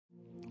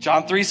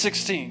John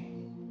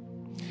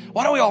 3:16.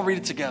 Why don't we all read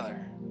it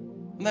together?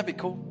 Wouldn't that be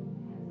cool?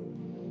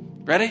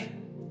 Ready?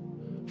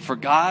 For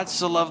God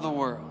so loved the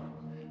world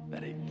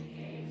that he...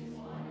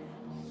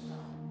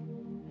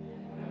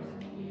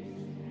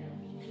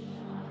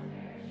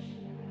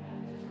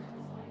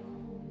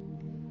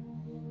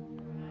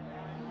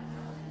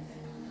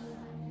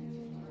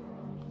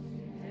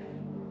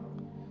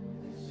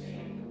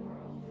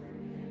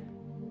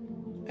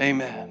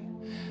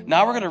 Amen.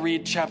 Now we're going to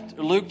read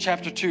Luke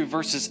chapter 2,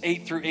 verses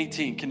 8 through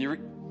 18. Can you read?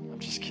 I'm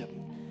just kidding.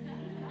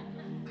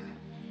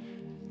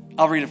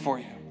 I'll read it for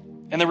you.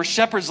 And there were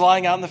shepherds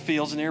lying out in the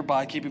fields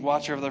nearby, keeping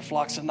watch over their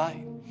flocks at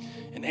night.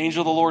 An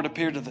angel of the Lord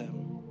appeared to them,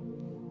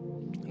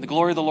 and the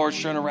glory of the Lord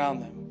shone around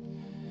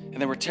them.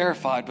 And they were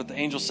terrified, but the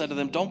angel said to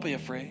them, "Don't be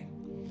afraid.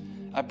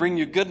 I bring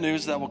you good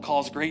news that will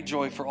cause great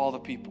joy for all the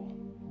people.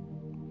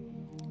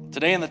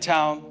 Today in the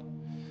town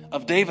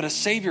of David, a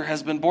Savior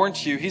has been born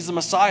to you. He's the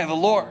Messiah, the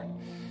Lord.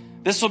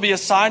 This will be a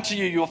sign to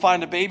you. You will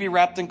find a baby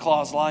wrapped in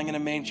cloths lying in a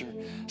manger."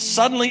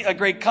 Suddenly, a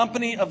great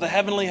company of the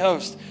heavenly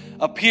host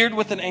appeared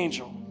with the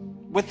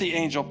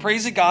angel,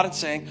 praising God and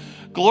saying,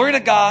 "Glory to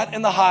God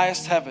in the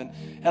highest heaven,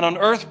 and on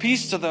earth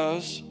peace to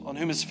those on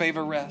whom his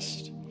favor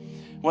rests."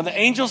 When the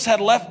angels had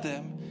left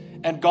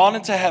them and gone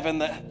into heaven,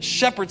 the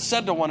shepherds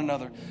said to one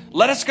another,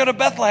 "Let us go to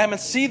Bethlehem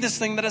and see this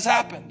thing that has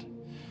happened,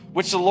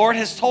 which the Lord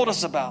has told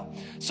us about."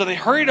 So they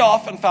hurried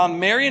off and found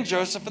Mary and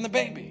Joseph and the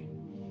baby,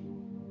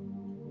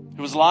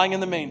 who was lying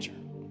in the manger.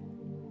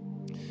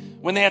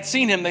 When they had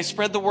seen him, they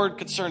spread the word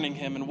concerning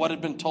him and what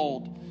had been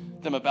told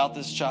them about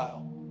this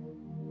child.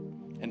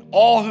 And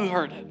all who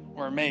heard it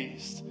were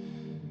amazed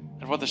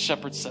at what the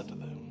shepherds said to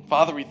them.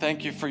 Father, we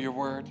thank you for your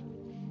word.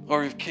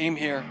 Lord, we've came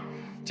here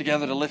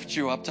together to lift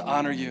you up, to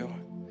honor you.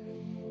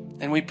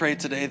 And we pray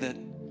today that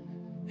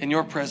in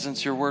your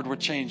presence, your word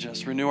would change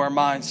us. Renew our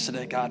minds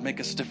today, God.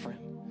 Make us different.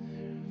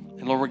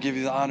 And Lord, we'll give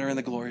you the honor and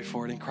the glory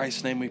for it. In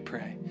Christ's name we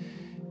pray.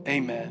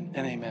 Amen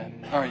and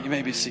amen. All right, you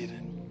may be seated.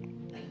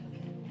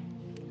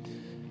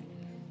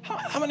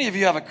 How many of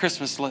you have a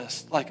Christmas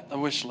list, like a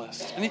wish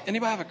list?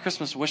 Anybody have a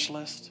Christmas wish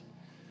list?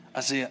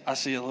 I see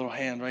a little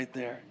hand right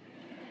there.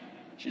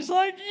 She's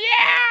like,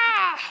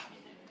 yeah.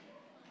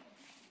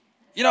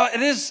 You know,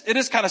 it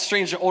is kind of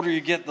strange. The older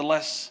you get, the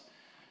less,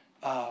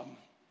 the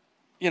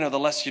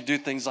less you do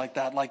things like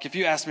that. Like if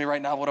you ask me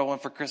right now what I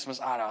want for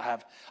Christmas, I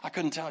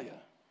couldn't tell you.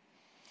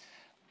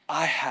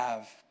 I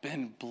have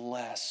been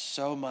blessed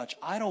so much.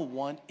 I don't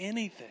want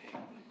anything.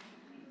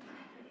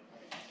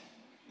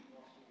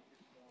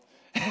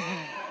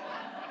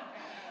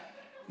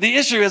 The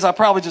issue is I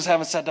probably just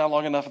haven't sat down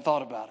long enough and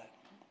thought about it.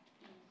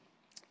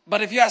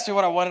 But if you asked me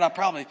what I wanted, I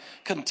probably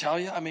couldn't tell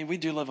you. I mean, we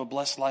do live a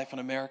blessed life in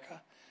America.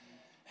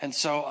 And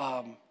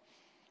so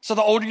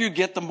the older you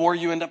get, the more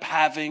you end up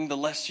having, the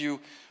less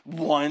you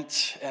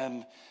want,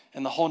 and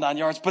the whole 9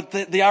 yards. But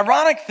the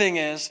ironic thing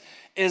is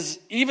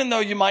even though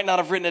you might not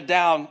have written it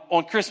down,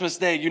 on Christmas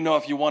Day, you know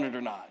if you want it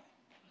or not.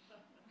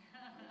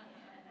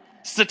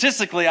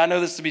 Statistically, I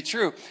know this to be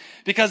true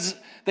because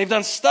they've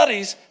done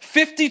studies,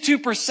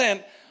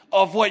 52%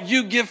 of what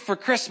you give for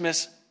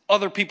Christmas,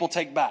 other people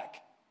take back.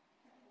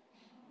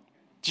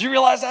 Did you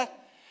realize that?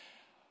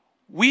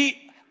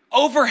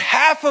 Over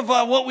half of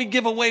what we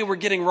give away, we're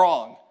getting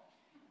wrong.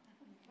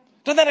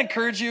 Doesn't that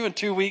encourage you in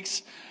 2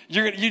 weeks?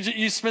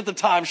 You spent the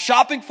time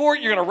shopping for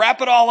it. You're going to wrap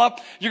it all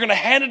up. You're going to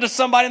hand it to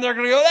somebody and they're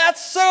going to go,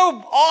 "That's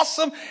so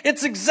awesome.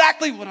 It's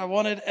exactly what I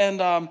wanted."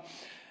 And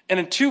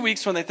in 2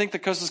 weeks, when they think the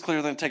coast is clear,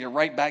 they're going to take it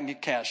right back and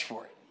get cash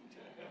for it.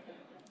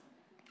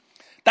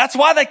 That's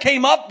why they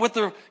came up with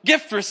the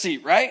gift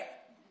receipt, right?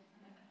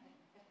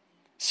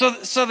 So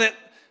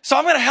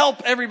I'm going to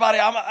help everybody.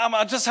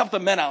 I'm just help the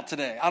men out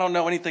today. I don't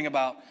know anything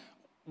about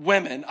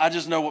women. I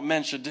just know what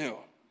men should do.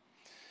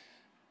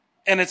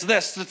 And it's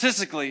this.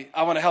 Statistically,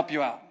 I want to help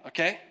you out,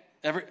 okay?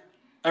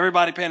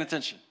 Everybody paying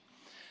attention.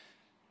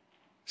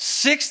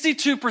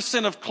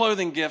 62% of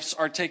clothing gifts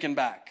are taken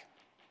back.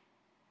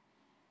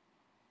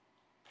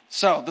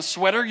 So the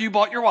sweater you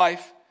bought your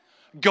wife,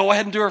 go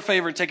ahead and do her a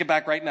favor and take it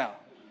back right now.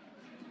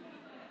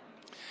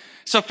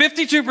 So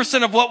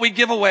 52% of what we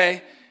give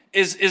away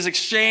is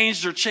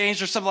exchanged or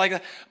changed or something like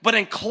that. But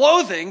in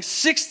clothing,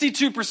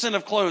 62%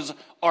 of clothes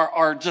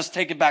are just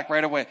taken back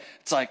right away.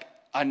 It's like,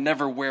 I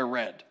never wear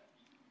red.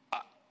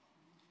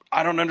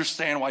 I don't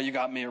understand why you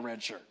got me a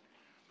red shirt.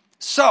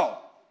 So,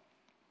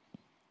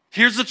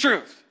 here's the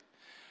truth.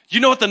 You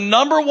know what the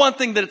number one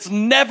thing that it's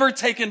never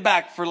taken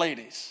back for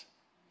ladies?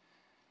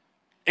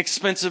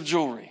 Expensive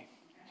jewelry.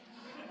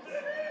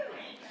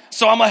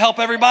 So I'm going to help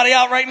everybody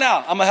out right now.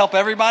 I'm going to help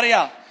everybody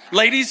out.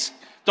 Ladies,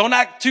 don't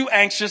act too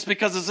anxious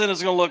because it's going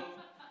to look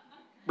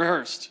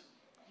rehearsed.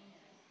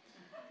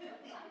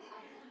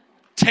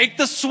 Take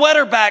the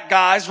sweater back,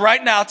 guys,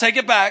 right now. Take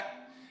it back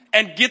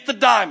and get the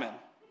diamond.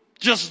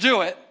 Just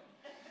do it.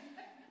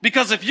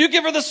 Because if you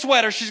give her the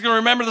sweater, she's going to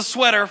remember the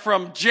sweater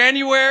from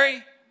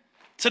January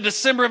to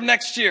December of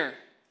next year.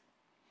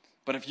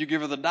 But if you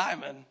give her the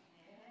diamond,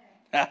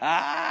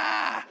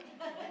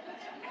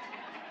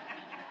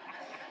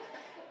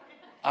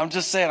 I'm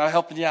just saying, I'm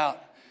helping you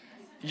out.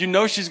 you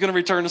know she's going to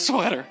return the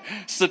sweater.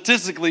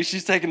 Statistically,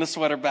 she's taking the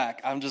sweater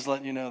back. I'm just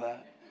letting you know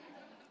that.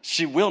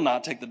 She will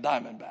not take the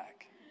diamond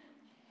back.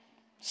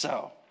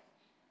 So,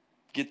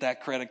 get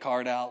that credit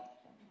card out.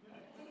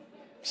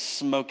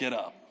 Smoke it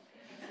up.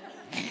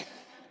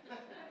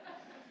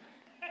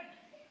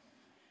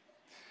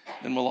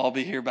 Then we'll all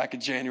be here back in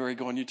January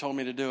going, you told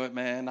me to do it,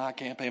 man. I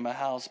can't pay my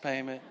house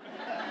payment.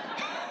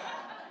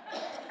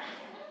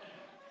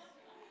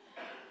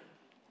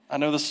 I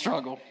know the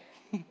struggle.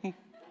 What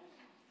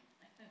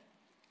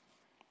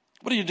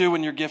do you do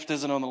when your gift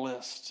isn't on the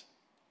list?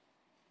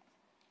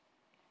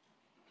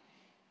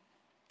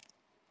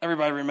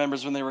 Everybody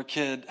remembers when they were a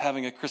kid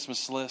having a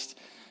Christmas list.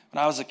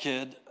 When I was a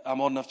kid, I'm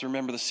old enough to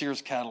remember the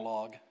Sears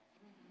catalog.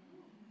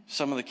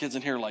 Some of the kids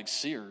in here like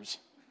Sears.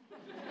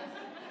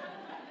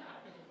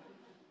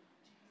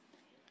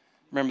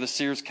 Remember the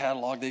Sears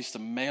catalog? They used to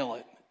mail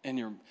it they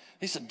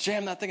used to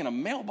jam that thing in a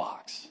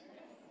mailbox.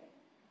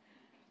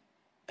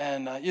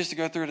 And you used to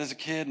go through it as a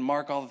kid and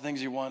mark all the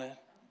things you wanted.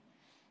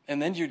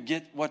 And then you'd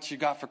get what you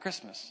got for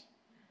Christmas.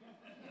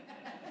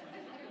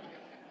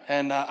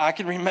 And I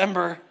can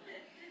remember,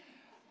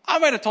 I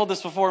might have told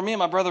this before, me and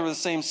my brother were the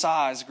same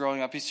size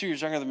growing up. He's 2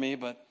 years younger than me,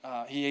 but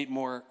he ate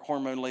more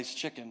hormone-laced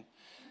chicken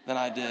than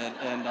I did.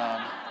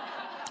 And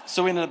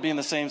so we ended up being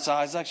the same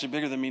size. He's actually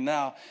bigger than me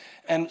now.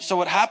 And so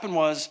what happened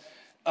was,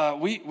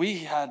 we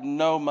had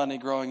no money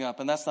growing up,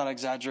 and that's not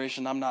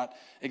exaggeration. I'm not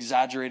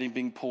exaggerating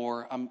being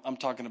poor. I'm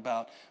talking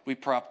about we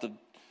propped the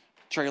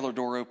trailer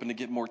door open to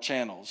get more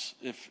channels,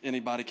 if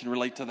anybody can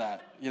relate to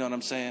that. You know what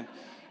I'm saying?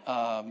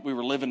 We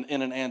were living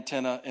in an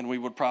antenna, and we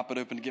would prop it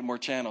open to get more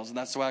channels, and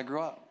that's the way I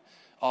grew up,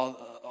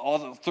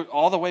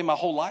 all the way my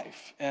whole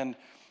life. And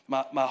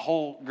my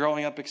whole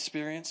growing up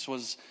experience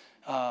was,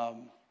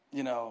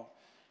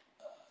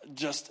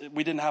 just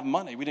we didn't have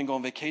money. We didn't go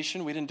on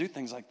vacation. We didn't do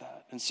things like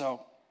that. And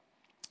so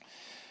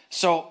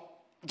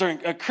during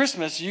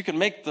Christmas, you can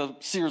make the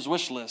Sears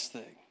wish list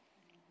thing.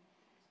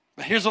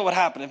 But here's what would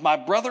happen. If my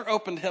brother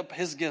opened up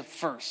his gift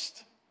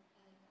first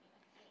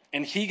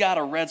and he got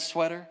a red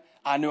sweater,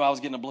 I knew I was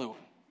getting a blue one.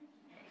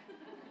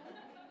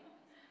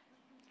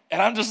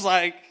 And I'm just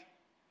like,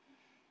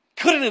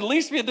 could it at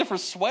least be a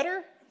different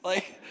sweater?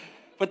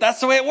 But that's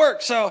the way it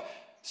works.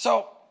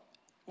 So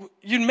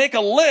you'd make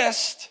a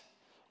list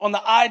on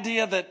the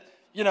idea that,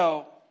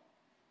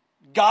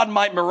 God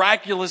might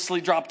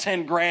miraculously drop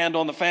 10 grand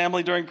on the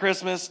family during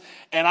Christmas,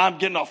 and I'm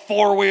getting a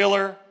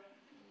 4-wheeler.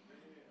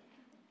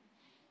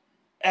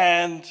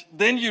 And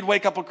then you'd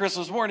wake up on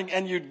Christmas morning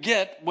and you'd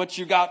get what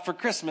you got for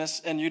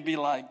Christmas, and you'd be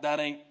like, that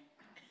ain't,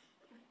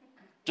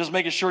 just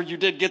making sure you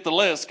did get the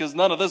list because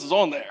none of this is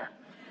on there.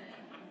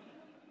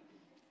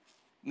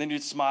 And then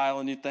you'd smile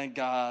and you'd thank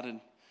God,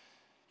 and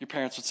your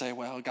parents would say,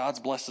 well,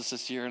 God's blessed us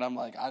this year. And I'm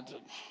like,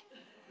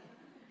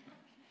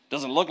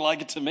 doesn't look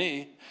like it to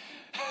me.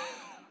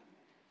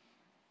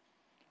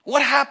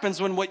 What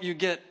happens when what you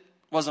get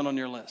wasn't on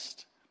your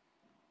list?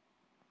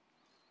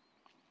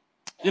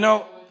 In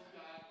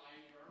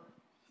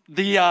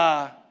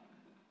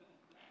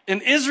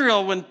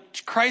Israel, when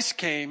Christ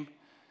came,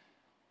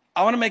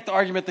 I want to make the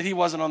argument that he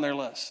wasn't on their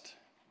list.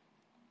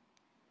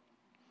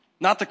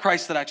 Not the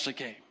Christ that actually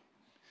came.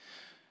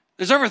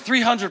 There's over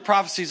 300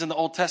 prophecies in the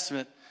Old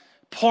Testament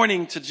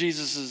pointing to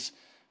Jesus'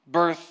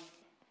 birth,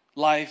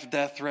 life,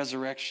 death,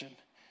 resurrection.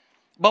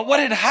 But what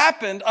had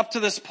happened up to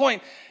this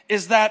point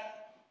is that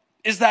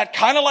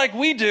kind of like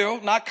we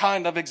do, not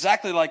kind of,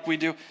 exactly like we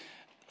do,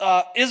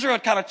 Israel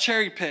had kind of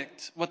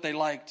cherry-picked what they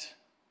liked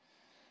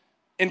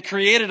and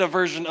created a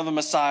version of the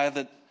Messiah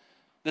that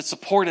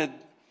supported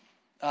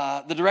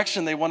the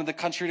direction they wanted the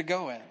country to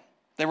go in.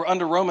 They were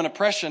under Roman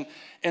oppression,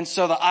 and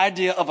so the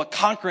idea of a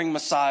conquering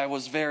Messiah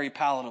was very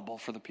palatable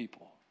for the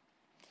people.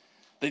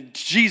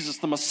 Jesus,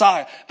 the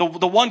Messiah, the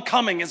one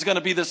coming is going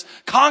to be this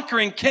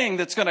conquering king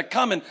that's going to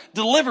come and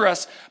deliver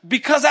us,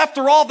 because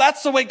after all,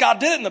 that's the way God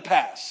did it in the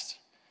past.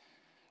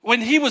 When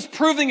he was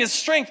proving his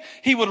strength,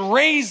 he would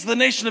raise the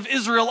nation of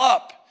Israel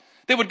up.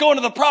 They would go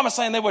into the promised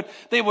land.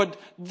 They would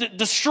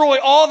destroy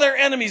all their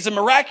enemies in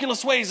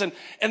miraculous ways. And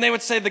they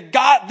would say,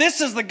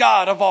 this is the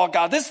God of all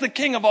God. This is the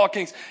King of all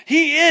kings.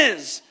 He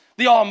is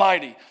the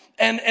Almighty.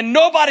 And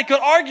nobody could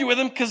argue with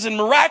him, because in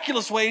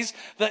miraculous ways,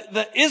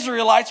 the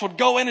Israelites would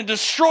go in and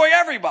destroy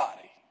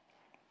everybody.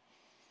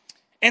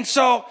 And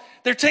so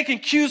they're taking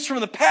cues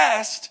from the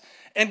past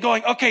and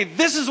going, okay,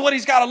 this is what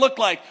he's got to look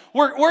like.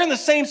 We're in the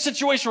same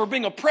situation. We're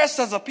being oppressed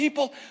as a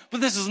people,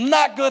 but this is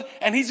not good,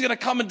 and he's going to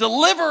come and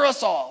deliver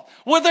us all.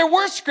 Well, there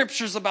were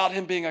scriptures about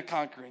him being a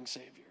conquering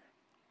Savior.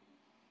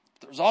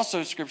 There's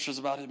also scriptures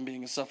about him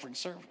being a suffering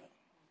servant.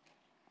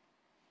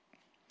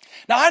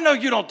 Now, I know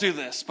you don't do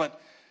this,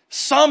 but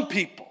some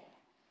people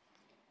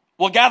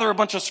will gather a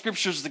bunch of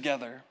scriptures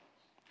together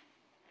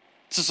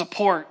to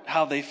support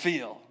how they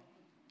feel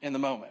in the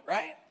moment,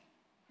 right?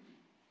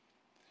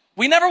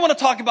 We never want to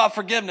talk about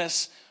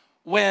forgiveness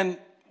when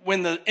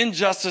the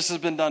injustice has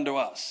been done to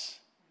us.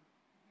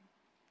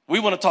 We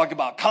want to talk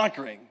about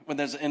conquering when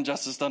there's an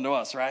injustice done to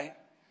us, right?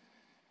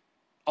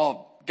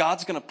 Oh,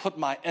 God's going to put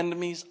my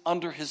enemies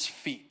under his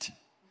feet.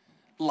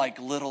 like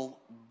little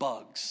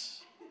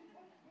bugs.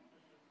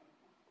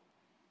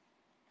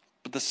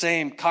 But the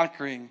same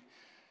conquering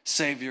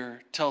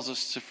Savior tells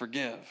us to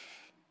forgive,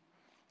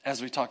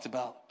 as we talked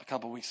about a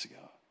couple weeks ago.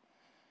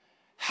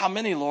 How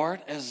many,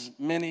 Lord? As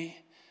many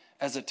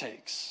as it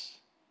takes.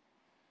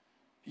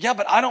 Yeah,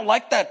 but I don't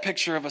like that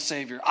picture of a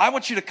Savior. I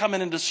want you to come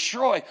in and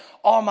destroy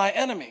all my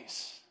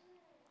enemies.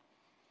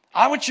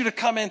 I want you to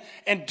come in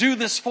and do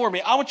this for me.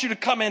 I want you to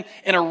come in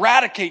and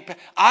eradicate.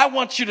 I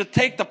want you to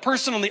take the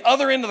person on the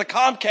other end of the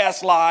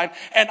Comcast line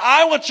and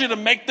I want you to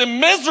make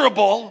them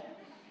miserable.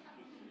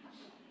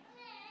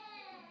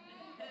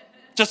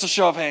 Just a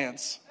show of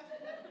hands.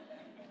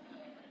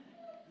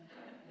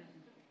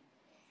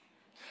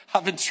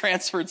 I've been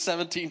transferred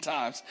 17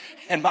 times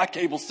and my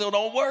cable still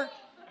don't work.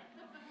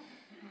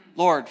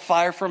 Lord,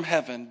 fire from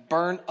heaven,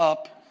 burn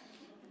up.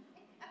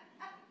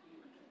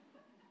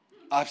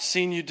 I've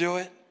seen you do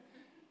it.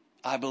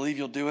 I believe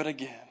you'll do it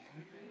again.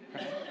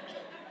 Right?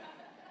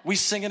 We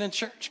sing it in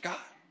church, God.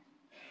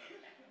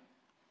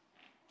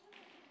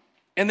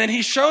 And then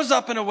he shows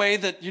up in a way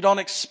that you don't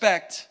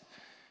expect.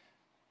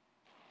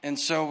 And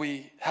so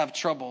we have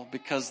trouble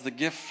because the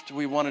gift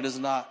we wanted is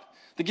not,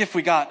 the gift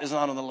we got is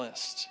not on the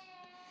list.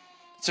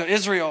 So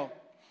Israel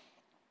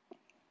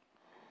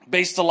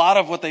based a lot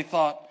of what they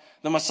thought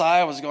the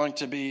Messiah was going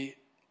to be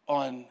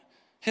on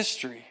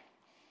history.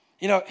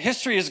 You know,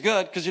 history is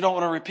good because you don't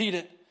want to repeat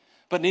it,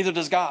 but neither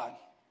does God.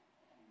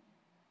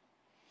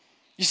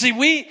 You see,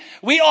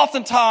 we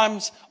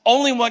oftentimes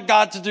only want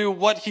God to do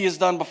what he has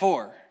done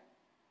before.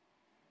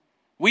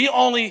 We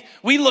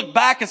look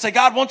back and say,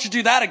 God, why don't you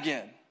do that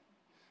again?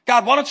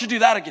 God, why don't you do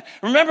that again?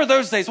 Remember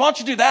those days. Why don't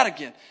you do that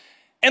again?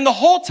 And the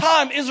whole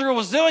time Israel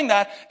was doing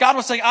that, God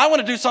was saying, I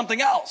want to do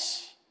something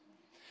else.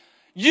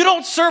 You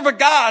don't serve a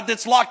God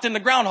that's locked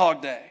into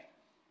Groundhog Day.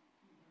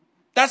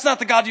 That's not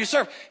the God you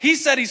serve. He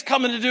said he's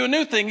coming to do a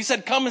new thing. He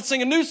said, come and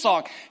sing a new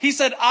song. He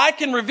said, I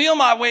can reveal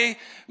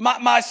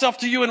myself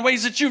to you in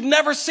ways that you've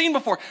never seen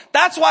before.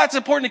 That's why it's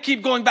important to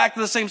keep going back to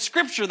the same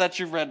scripture that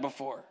you've read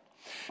before.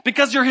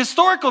 Because your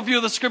historical view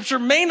of the scripture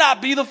may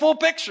not be the full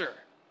picture.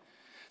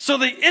 So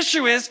the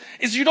issue is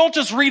you don't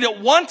just read it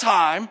one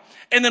time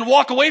and then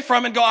walk away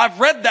from it and go, I've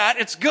read that.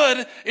 It's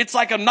good. It's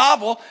like a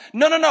novel.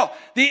 No.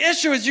 The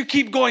issue is you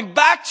keep going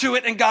back to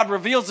it and God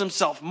reveals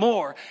himself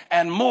more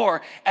and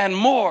more and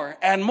more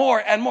and more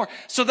and more.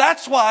 So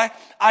that's why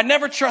I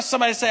never trust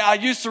somebody to say, I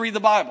used to read the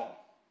Bible.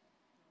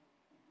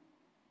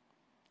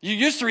 You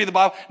used to read the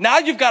Bible. Now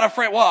you've got a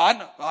friend.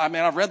 Well,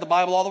 I've read the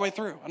Bible all the way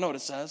through. I know what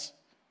it says.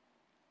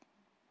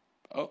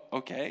 Oh,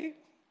 okay.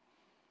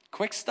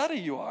 Quick study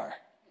you are.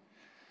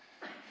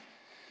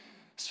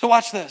 So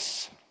watch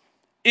this.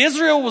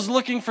 Israel was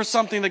looking for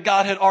something that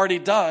God had already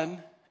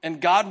done,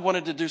 and God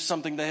wanted to do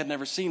something they had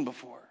never seen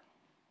before.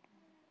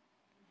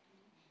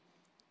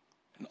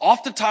 And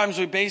oftentimes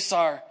we base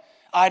our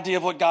idea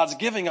of what God's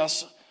giving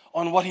us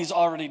on what he's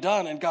already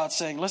done, and God's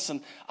saying,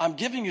 listen, I'm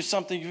giving you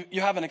something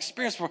you haven't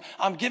experienced before.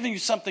 I'm giving you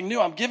something new.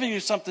 I'm giving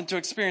you something to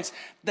experience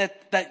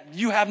that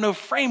you have no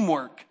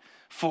framework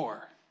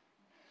for.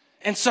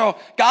 And so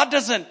God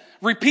doesn't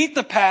repeat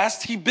the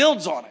past, he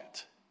builds on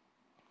it.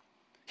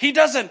 He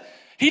doesn't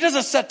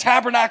set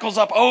tabernacles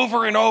up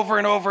over and over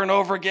and over and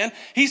over again.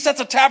 He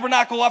sets a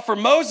tabernacle up for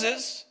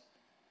Moses,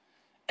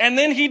 and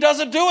then he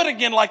doesn't do it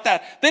again like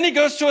that. Then he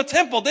goes to a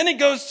temple. Then he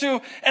goes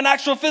to an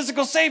actual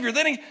physical Savior.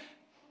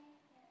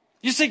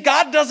 You see,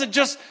 God doesn't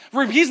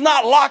he's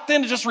not locked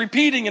into just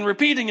repeating and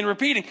repeating and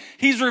repeating.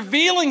 He's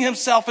revealing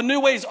himself in new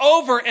ways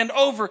over and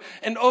over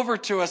and over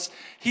to us.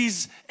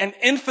 He's an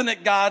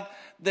infinite God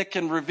that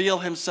can reveal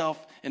himself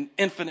in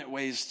infinite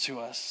ways to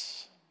us.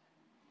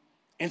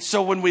 And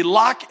so when we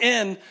lock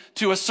in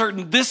to a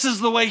certain, this is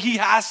the way he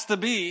has to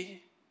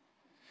be.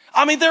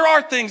 There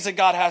are things that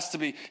God has to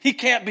be. He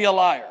can't be a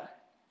liar.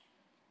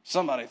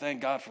 Somebody thank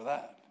God for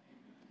that.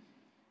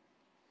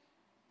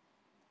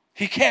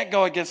 He can't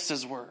go against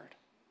his word.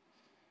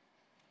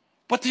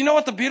 But do you know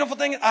what the beautiful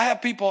thing is? I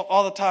have people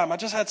all the time. I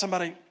just had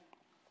somebody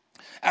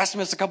ask me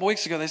this a couple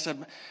weeks ago. They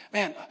said,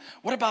 man,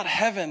 what about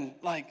heaven?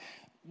 Like,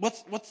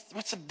 what's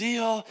the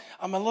deal?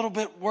 I'm a little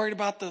bit worried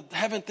about the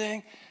heaven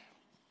thing.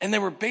 And they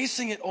were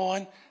basing it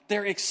on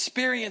their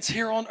experience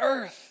here on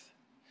earth.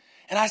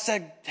 And I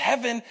said,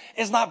 heaven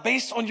is not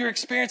based on your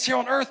experience here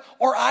on earth,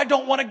 or I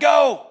don't want to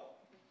go.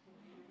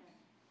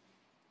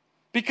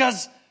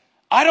 Because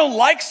I don't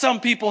like some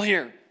people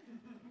here.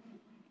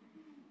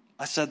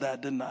 I said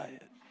that, didn't I?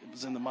 It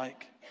was in the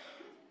mic.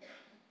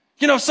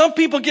 You know, some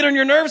people get on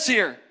your nerves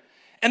here.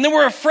 And then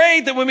we're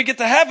afraid that when we get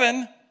to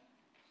heaven,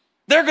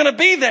 they're going to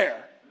be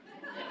there.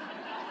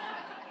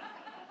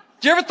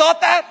 Do you ever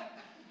thought that?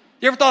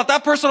 You ever thought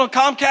that person on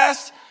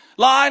Comcast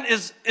line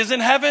is in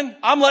heaven?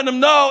 I'm letting them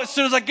know as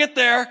soon as I get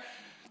there,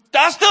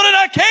 I still didn't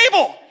have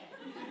cable.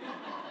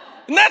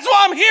 And that's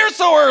why I'm here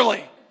so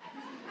early.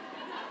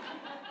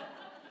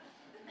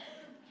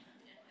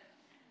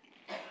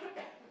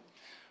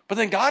 But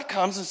then God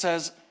comes and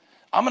says,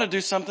 I'm going to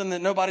do something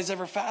that nobody's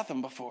ever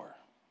fathomed before.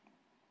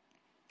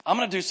 I'm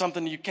going to do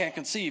something you can't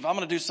conceive. I'm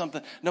going to do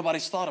something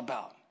nobody's thought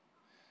about.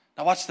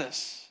 Now watch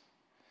this.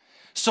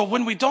 So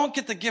when we don't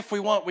get the gift we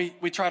want,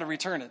 we try to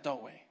return it,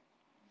 don't we?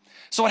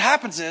 So what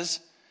happens is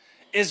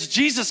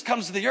Jesus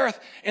comes to the earth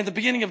in the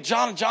beginning of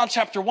John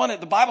chapter 1,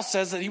 the Bible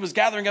says that he was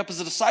gathering up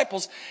his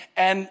disciples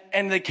and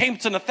they came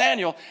to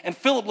Nathanael, and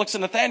Philip looks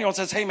at Nathanael and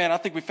says, hey man, I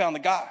think we found the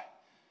guy.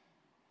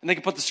 And they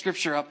can put the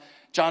scripture up,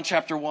 John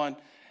chapter 1.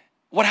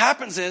 What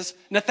happens is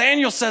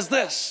Nathanael says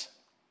this,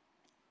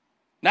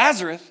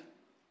 Nazareth?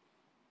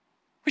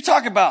 What are you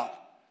talking about?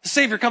 The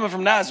Savior coming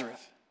from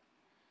Nazareth.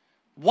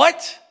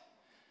 What?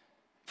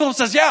 Philip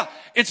says, yeah,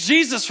 it's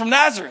Jesus from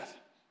Nazareth.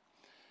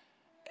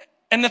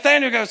 And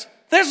Nathanael goes,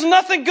 there's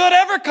nothing good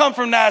ever come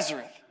from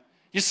Nazareth.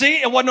 You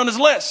see, it wasn't on his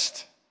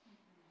list.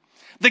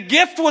 The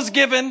gift was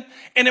given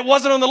and it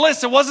wasn't on the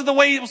list. It wasn't the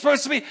way it was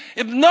supposed to be.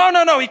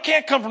 No, he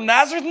can't come from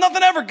Nazareth.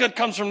 Nothing ever good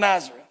comes from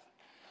Nazareth.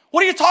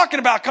 What are you talking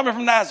about coming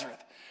from Nazareth?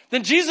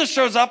 Then Jesus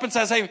shows up and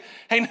says, hey,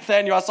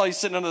 Nathanael, I saw you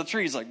sitting under the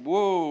tree. He's like,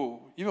 whoa,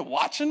 you been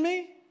watching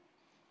me?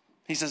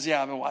 He says,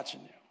 yeah, I've been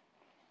watching you.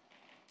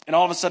 And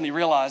all of a sudden he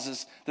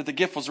realizes that the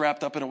gift was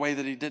wrapped up in a way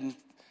that he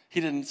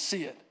didn't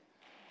see it.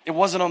 It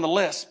wasn't on the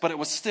list, but it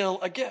was still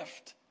a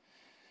gift.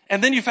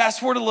 And then you fast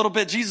forward a little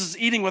bit. Jesus is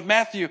eating with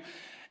Matthew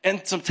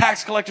and some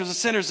tax collectors and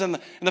sinners, and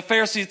the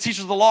Pharisees,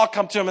 teachers of the law,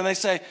 come to him and they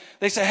say,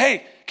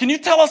 hey, can you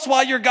tell us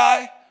why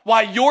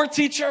your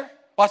teacher,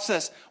 watch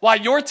this, why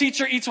your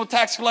teacher eats with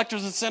tax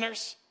collectors and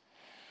sinners?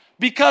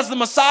 Because the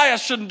Messiah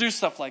shouldn't do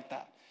stuff like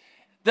that.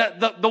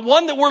 The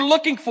one that we're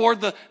looking for,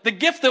 the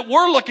gift that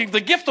we're looking, the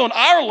gift on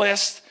our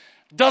list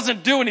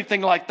doesn't do anything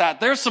like that.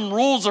 There's some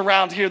rules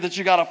around here that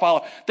you got to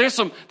follow. There's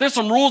some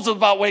rules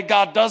about the way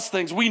God does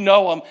things. We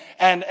know them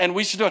and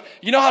we should do it.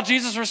 You know how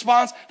Jesus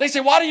responds? They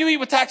say, why do you eat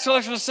with tax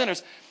collectors and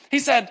sinners? He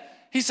said,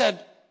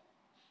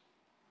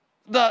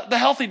 the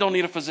healthy don't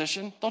need a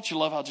physician. Don't you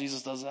love how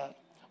Jesus does that?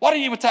 Why do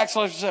you eat with tax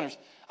collectors and sinners?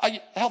 The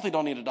healthy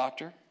don't need a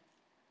doctor.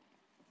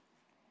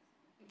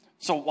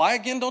 So why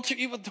do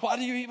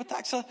you eat with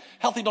tax collectors?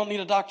 Healthy don't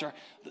need a doctor.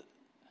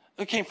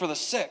 It came for the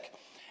sick.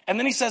 And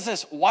then he says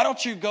this, why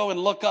don't you go and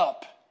look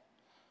up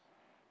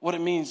what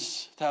it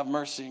means to have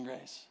mercy and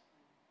grace?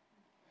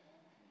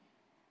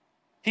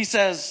 He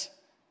says,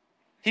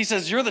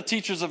 you're the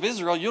teachers of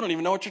Israel. You don't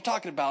even know what you're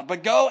talking about.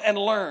 But go and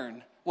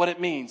learn what it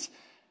means.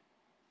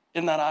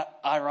 Isn't that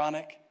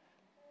ironic?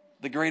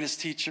 The greatest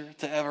teacher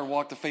to ever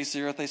walk the face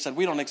of the earth. They said,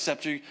 we don't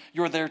accept you.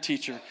 You're their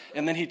teacher.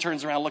 And then he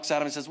turns around, looks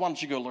at him and says, why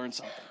don't you go learn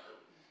something?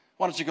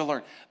 Why don't you go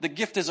learn? The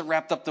gift isn't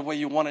wrapped up the way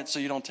you want it, so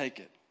you don't take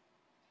it.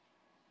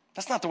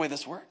 That's not the way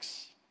this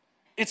works.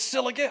 It's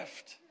still a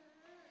gift.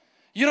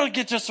 You don't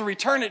get just to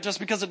return it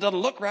just because it doesn't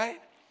look right.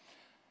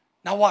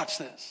 Now watch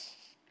this.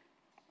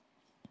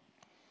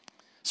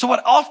 So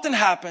what often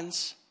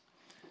happens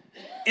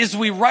is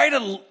we write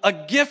a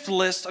gift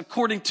list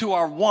according to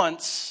our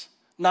wants,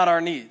 not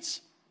our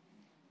needs.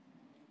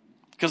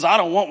 Because I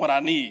don't want what I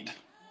need.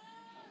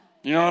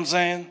 You know what I'm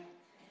saying?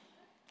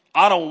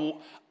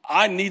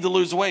 I need to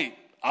lose weight.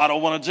 I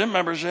don't want a gym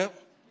membership.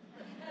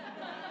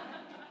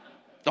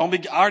 I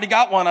already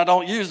got one I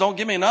don't use. Don't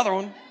give me another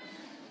one.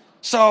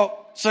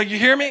 So you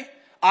hear me?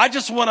 I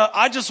just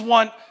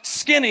want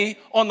skinny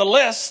on the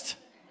list,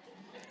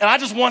 and I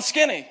just want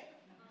skinny.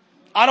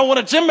 I don't want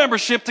a gym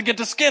membership to get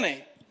to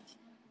skinny.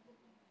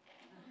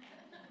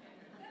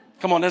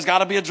 Come on, there's got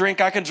to be a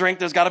drink I can drink.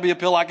 There's got to be a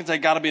pill I can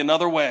take. Got to be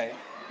another way.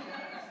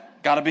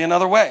 Got to be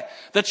another way.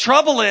 The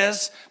trouble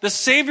is, the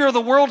Savior of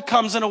the world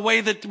comes in a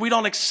way that we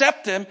don't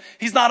accept him.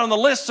 He's not on the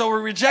list, so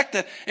we reject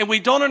it. And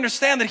we don't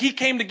understand that he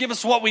came to give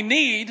us what we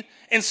need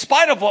in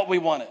spite of what we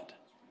wanted.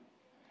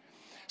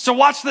 So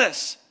watch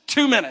this.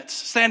 2 minutes.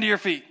 Stand to your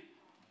feet.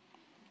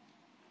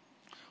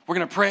 We're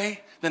going to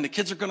pray. Then the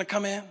kids are going to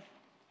come in.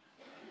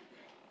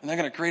 And they're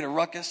going to create a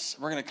ruckus.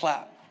 We're going to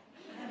clap.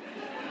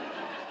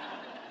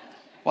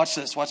 Watch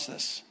this. Watch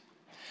this.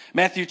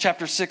 Matthew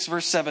chapter 6,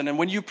 verse 7. And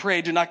when you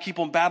pray, do not keep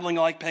on babbling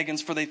like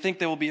pagans, for they think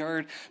they will be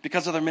heard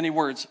because of their many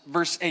words.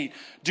 Verse 8.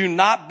 Do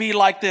not be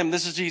like them.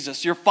 This is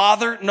Jesus. Your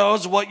Father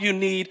knows what you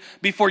need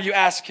before you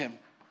ask him.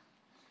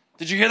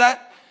 Did you hear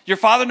that? Your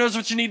Father knows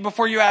what you need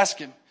before you ask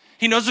him.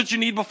 He knows what you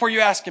need before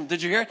you ask him.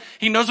 Did you hear it?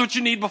 He knows what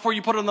you need before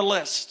you put it on the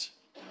list.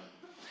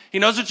 He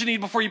knows what you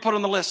need before you put it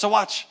on the list. So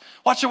watch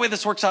the way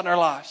this works out in our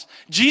lives.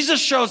 Jesus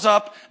shows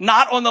up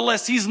not on the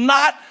list. He's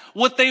not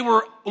what they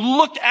were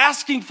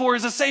asking for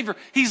as a Savior.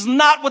 He's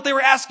not what they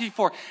were asking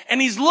for.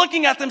 And he's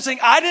looking at them saying,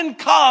 I didn't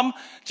come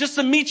just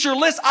to meet your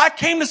list. I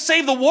came to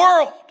save the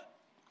world.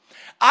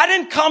 I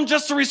didn't come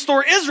just to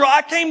restore Israel.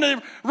 I came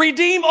to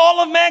redeem all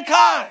of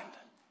mankind.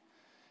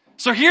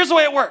 So here's the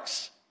way it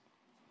works.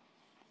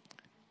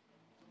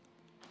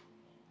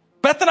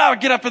 Beth and I would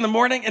get up in the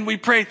morning and we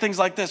pray things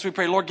like this. We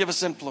pray, Lord, give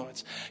us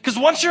influence. Because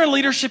once you're in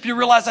leadership, you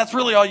realize that's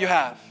really all you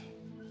have.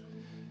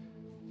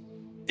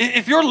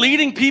 If you're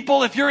leading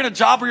people, if you're in a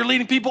job where you're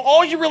leading people,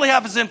 all you really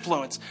have is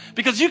influence.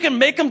 Because you can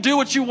make them do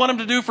what you want them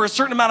to do for a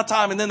certain amount of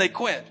time and then they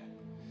quit.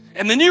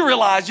 And then you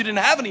realize you didn't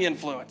have any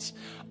influence.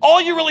 All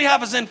you really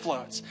have is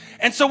influence.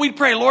 And so we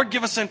pray, Lord,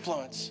 give us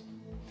influence.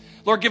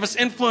 Lord, give us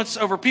influence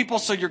over people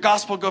so your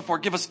gospel will go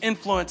forward. Give us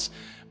influence.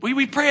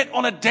 We pray it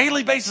on a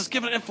daily basis,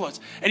 give it influence.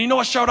 And you know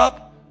what showed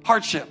up?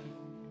 hardship.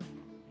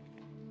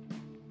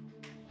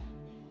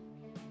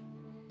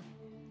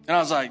 And I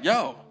was like,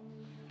 yo,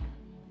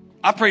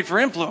 I prayed for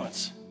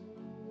influence.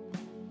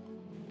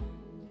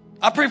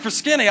 I prayed for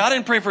skinny. I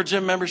didn't pray for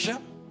gym membership.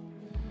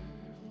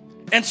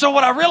 And so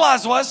what I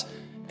realized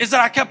is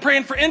that I kept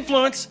praying for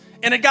influence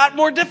and it got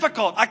more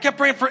difficult. I kept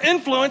praying for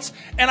influence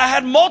and I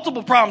had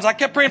multiple problems. I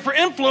kept praying for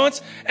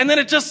influence and then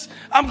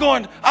I'm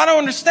going, I don't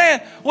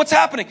understand what's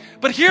happening.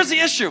 But here's the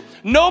issue.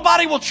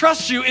 Nobody will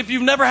trust you if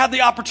you've never had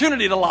the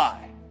opportunity to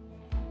lie.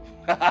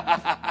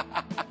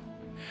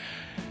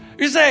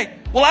 You say,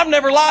 well, I've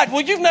never lied.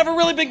 Well, you've never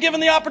really been given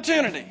the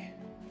opportunity.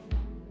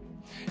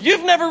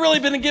 You've never really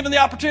been given the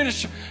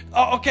opportunity.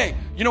 Okay,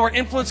 you know where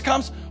influence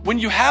comes? When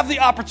you have the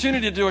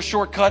opportunity to do a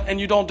shortcut and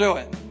you don't do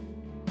it.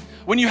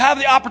 When you have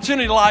the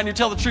opportunity to lie and you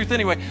tell the truth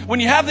anyway. When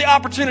you have the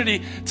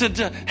opportunity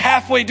to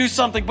halfway do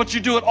something, but you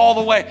do it all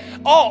the way.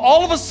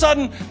 All of a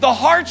sudden, the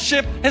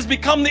hardship has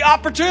become the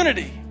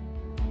opportunity.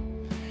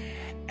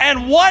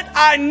 And what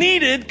I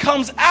needed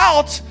comes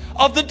out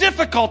of the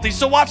difficulty.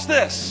 So watch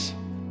this.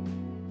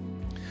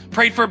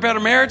 Prayed for a better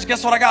marriage.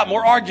 Guess what I got?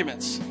 More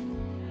arguments.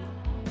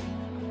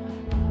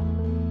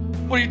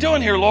 What are you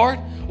doing here, Lord?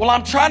 Well,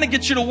 I'm trying to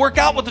get you to work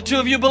out what the two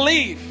of you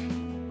believe.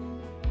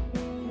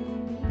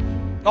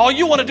 All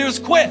you want to do is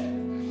quit.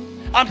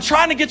 I'm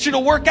trying to get you to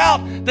work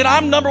out that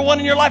I'm number one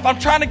in your life. I'm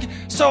trying to.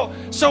 So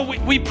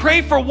we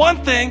pray for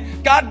one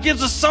thing. God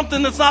gives us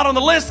something that's not on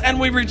the list, and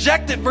we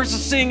reject it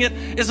versus seeing it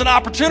as an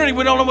opportunity.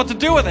 We don't know what to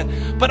do with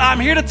it. But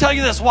I'm here to tell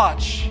you this.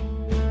 Watch.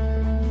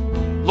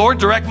 Lord,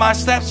 direct my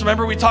steps.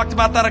 Remember we talked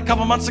about that a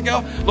couple months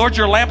ago? Lord,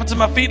 you're a lamp unto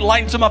my feet,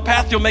 light unto my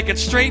path. You'll make it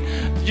straight.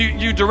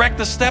 You direct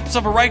the steps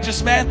of a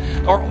righteous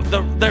man, or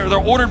they're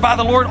ordered by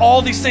the Lord.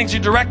 All these things, you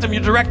direct them, you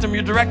direct them,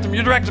 you direct them,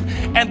 you direct them.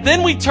 And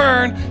then we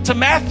turn to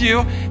Matthew,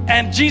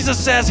 and Jesus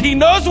says he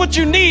knows what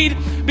you need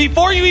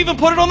before you even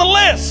put it on the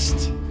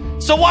list.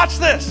 So watch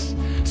this.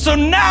 So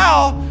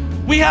now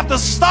we have to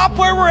stop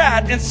where we're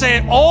at and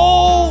say,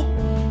 oh,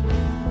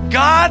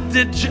 God,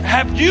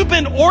 have you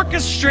been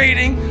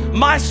orchestrating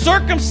my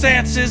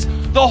circumstances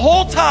the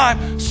whole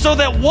time so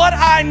that what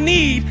I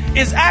need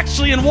is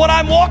actually in what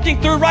I'm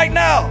walking through right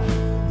now?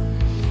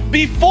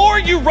 Before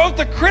you wrote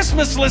the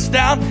Christmas list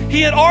down,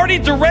 he had already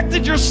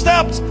directed your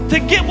steps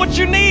to get what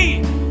you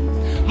need.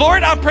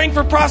 Lord, I'm praying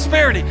for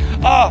prosperity.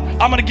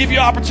 I'm going to give you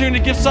an opportunity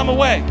to give some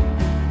away.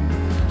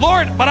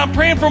 Lord, but I'm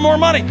praying for more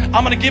money.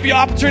 I'm going to give you an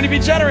opportunity to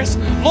be generous.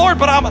 Lord,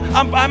 but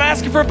I'm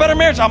asking for a better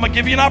marriage. I'm going to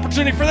give you an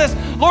opportunity for this.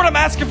 Lord, I'm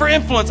asking for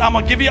influence. I'm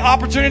going to give you an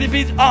opportunity to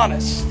be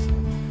honest.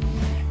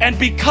 And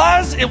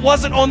because it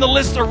wasn't on the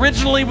list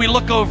originally, we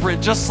look over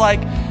it just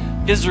like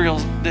Israel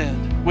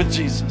did with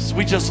Jesus.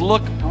 We just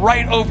look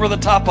right over the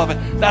top of it.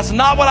 That's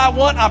not what I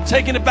want. I'm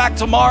taking it back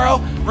tomorrow.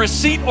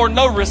 Receipt or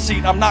no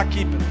receipt, I'm not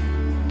keeping it.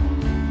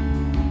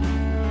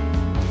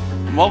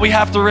 And what we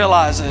have to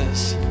realize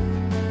is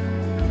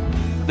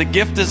the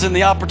gift is in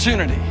the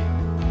opportunity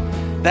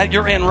that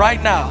you're in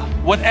right now.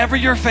 Whatever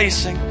you're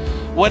facing,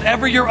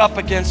 whatever you're up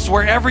against,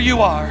 wherever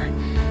you are,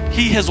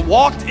 he has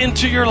walked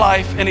into your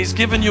life and he's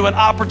given you an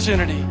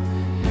opportunity.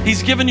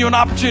 He's given you an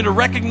opportunity to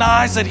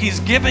recognize that he's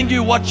giving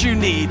you what you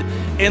need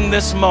in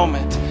this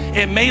moment.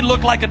 It may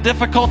look like a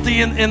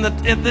difficulty in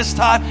this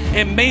time.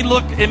 It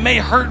may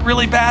hurt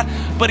really bad,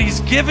 but he's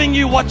giving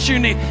you what you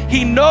need.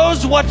 He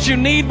knows what you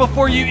need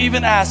before you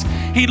even ask.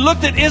 He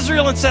looked at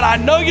Israel and said, I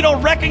know you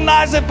don't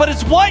recognize it, but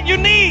it's what you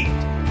need.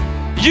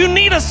 You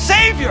need a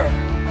Savior.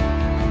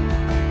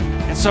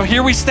 And so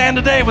here we stand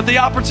today with the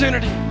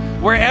opportunity.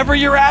 Wherever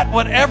you're at,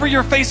 whatever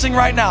you're facing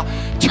right now,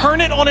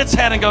 turn it on its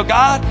head and go,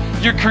 God,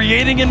 you're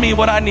creating in me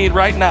what I need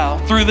right now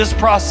through this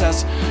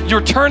process.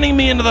 You're turning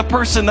me into the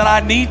person that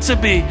I need to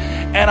be,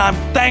 and I'm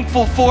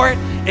thankful for it.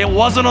 It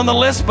wasn't on the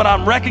list, but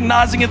I'm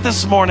recognizing it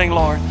this morning,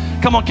 Lord.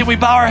 Come on, can we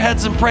bow our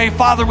heads and pray?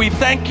 Father, we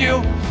thank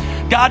you.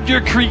 God,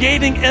 you're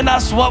creating in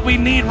us what we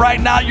need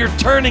right now. You're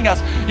turning us.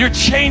 You're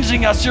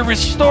changing us. You're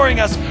restoring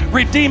us,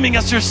 redeeming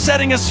us. You're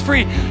setting us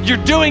free. You're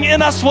doing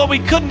in us what we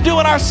couldn't do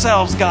in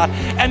ourselves, God.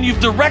 And you've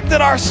directed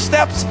our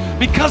steps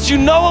because you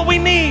know what we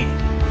need.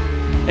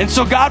 And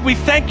so, God, we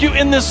thank you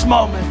in this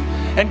moment.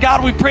 And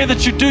God, we pray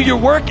that you do your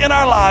work in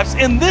our lives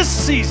in this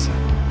season.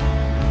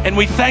 And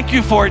we thank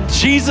you for it. In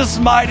Jesus'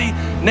 mighty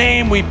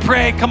name we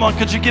pray. Come on,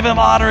 could you give him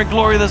honor and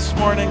glory this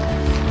morning?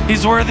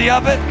 He's worthy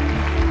of it.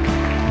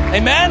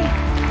 Amen.